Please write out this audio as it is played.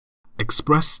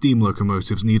express steam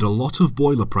locomotives need a lot of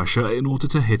boiler pressure in order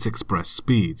to hit express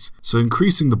speeds, so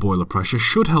increasing the boiler pressure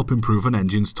should help improve an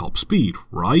engine's top speed,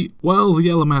 right? Well, the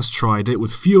LMS tried it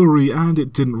with Fury and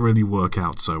it didn't really work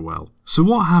out so well. So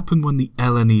what happened when the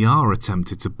LNER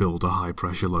attempted to build a high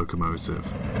pressure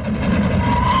locomotive?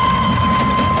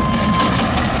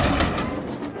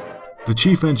 The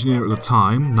chief engineer at the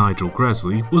time, Nigel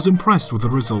Gresley, was impressed with the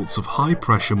results of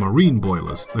high-pressure marine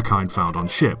boilers, the kind found on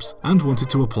ships, and wanted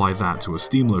to apply that to a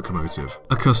steam locomotive.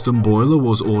 A custom boiler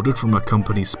was ordered from a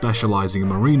company specialising in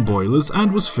marine boilers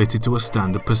and was fitted to a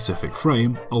standard Pacific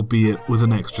frame, albeit with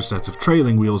an extra set of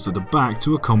trailing wheels at the back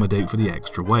to accommodate for the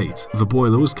extra weight. The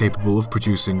boiler was capable of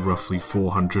producing roughly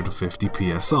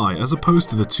 450 psi as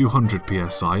opposed to the 200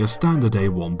 psi a standard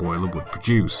A1 boiler would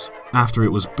produce. After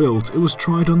it was built, it was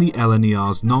tried on the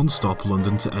LNER's non-stop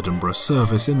London to Edinburgh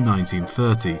service in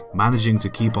 1930, managing to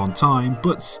keep on time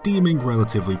but steaming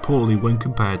relatively poorly when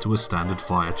compared to a standard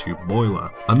fire tube boiler.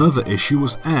 Another issue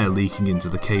was air leaking into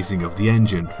the casing of the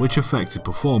engine, which affected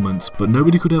performance, but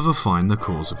nobody could ever find the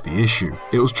cause of the issue.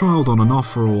 It was trialled on and off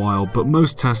for a while, but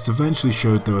most tests eventually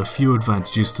showed there were few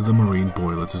advantages to the marine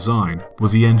boiler design,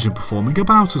 with the engine performing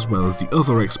about as well as the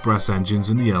other express engines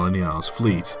in the LNER's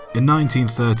fleet. In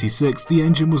 1936, the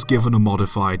engine was given a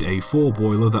modified A4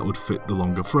 boiler that would fit the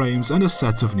longer frames and a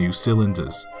set of new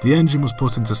cylinders. The engine was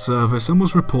put into service and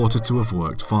was reported to have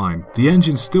worked fine. The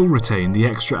engine still retained the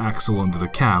extra axle under the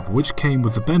cab, which came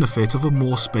with the benefit of a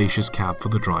more spacious cab for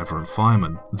the driver and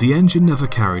fireman. The engine never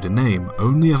carried a name,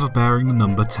 only ever bearing the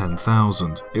number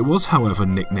 10,000. It was however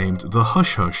nicknamed the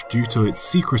Hush Hush due to its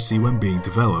secrecy when being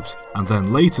developed, and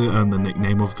then later earned the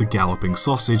nickname of the Galloping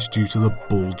Sausage due to the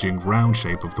bulging round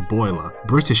shape of the boiler.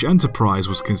 British Enterprise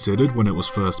was considered when it was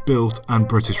first built, and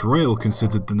British Rail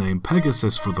considered the name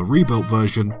Pegasus for the rebuilt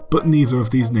version, but neither of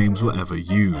these names were ever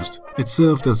used. It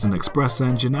served as an express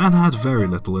engine and had very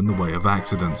little in the way of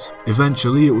accidents.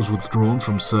 Eventually it was withdrawn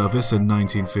from service in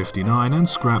 1959 and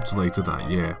scrapped later that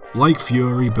year. Like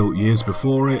Fury built years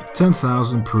before it,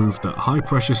 10,000 proved that high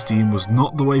pressure steam was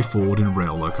not the way forward in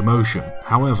rail locomotion.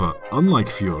 However, unlike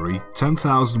Fury,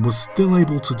 10,000 was still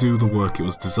able to do the work it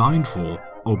was designed for,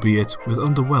 albeit with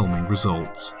underwhelming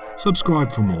results.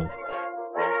 Subscribe for more.